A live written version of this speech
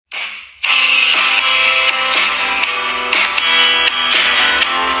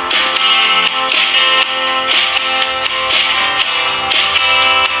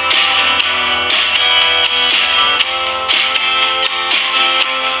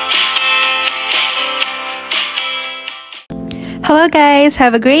Hello guys!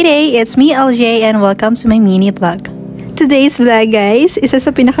 Have a great day! It's me LJ and welcome to my mini vlog. Today's vlog guys, isa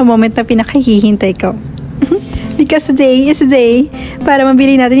sa pinaka-moment na pinakahihintay ko. Because today is the day para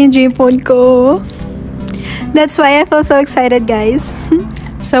mabili natin yung dream phone ko. That's why I feel so excited guys.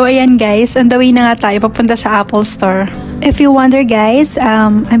 So ayan guys, on the way na nga tayo papunta sa Apple Store. If you wonder guys,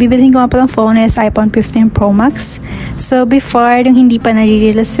 ang bibilihin ko nga palang phone is iPhone 15 Pro Max. So before, nung hindi pa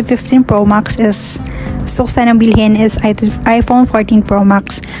nare-release si 15 Pro Max is gusto ko sanang bilhin is iPhone 14 Pro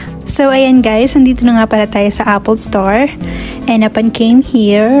Max. So ayan guys, nandito na nga pala tayo sa Apple Store. And upon came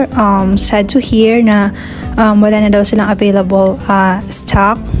here, sad to hear na wala na daw silang available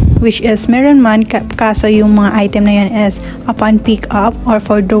stock. Which is meron man, kaso yung mga item na yan is upon pick up or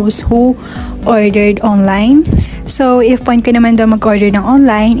for those who ordered online. So if point ko naman daw mag-order ng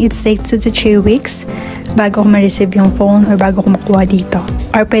online, it takes 2 to 3 weeks bago ko ma-receive yung phone or bago ko makuha dito.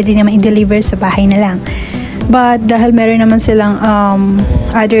 Or pwede naman i-deliver sa bahay na lang. But dahil meron naman silang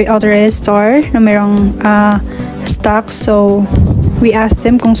other authorized store na merong stock, so we asked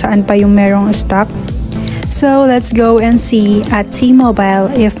them kung saan pa yung merong stock. So let's go and see at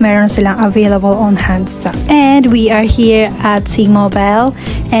T-Mobile if meron silang available on hand stock. And we are here at T-Mobile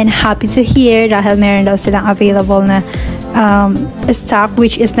and happy to hear dahil meron daw silang available na stock,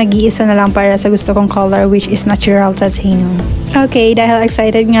 which is nag-iisa na lang para sa gusto kong color, which is natural titanium. Okay, dahil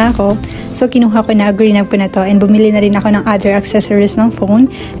excited nga ako, so kinuha ko na, green ko na to, and bumili na rin ako ng other accessories ng phone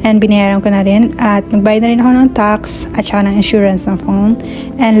and binayaran ko na rin at nagbayad na rin ako ng tax at saka ng insurance ng phone.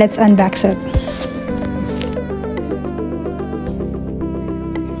 And let's unbox it.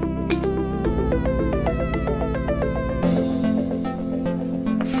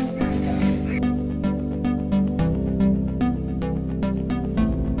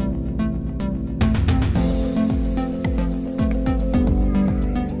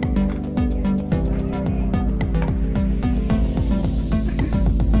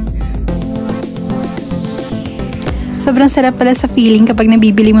 Sobrang sarap pala sa feeling kapag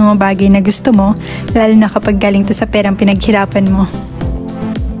nabibili mo mga bagay na gusto mo, lalo na kapag galing to sa perang pinaghirapan mo.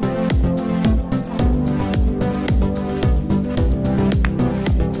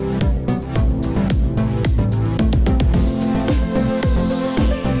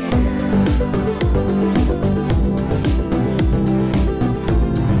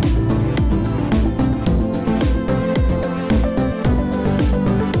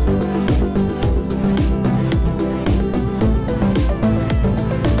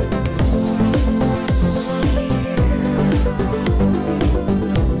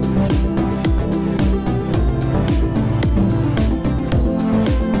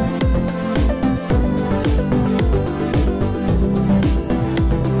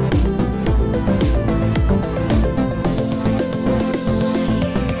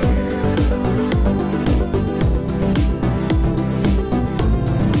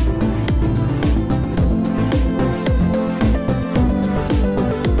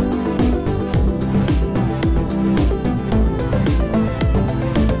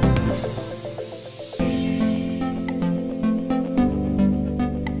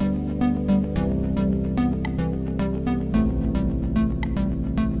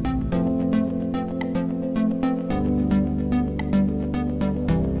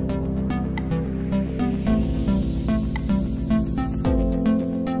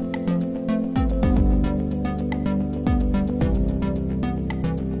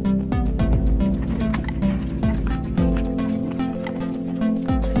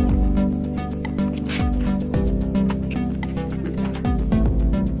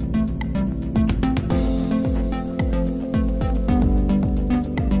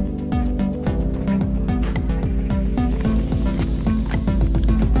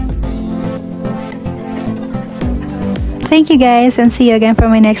 Thank you guys and see you again for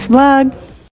my next vlog.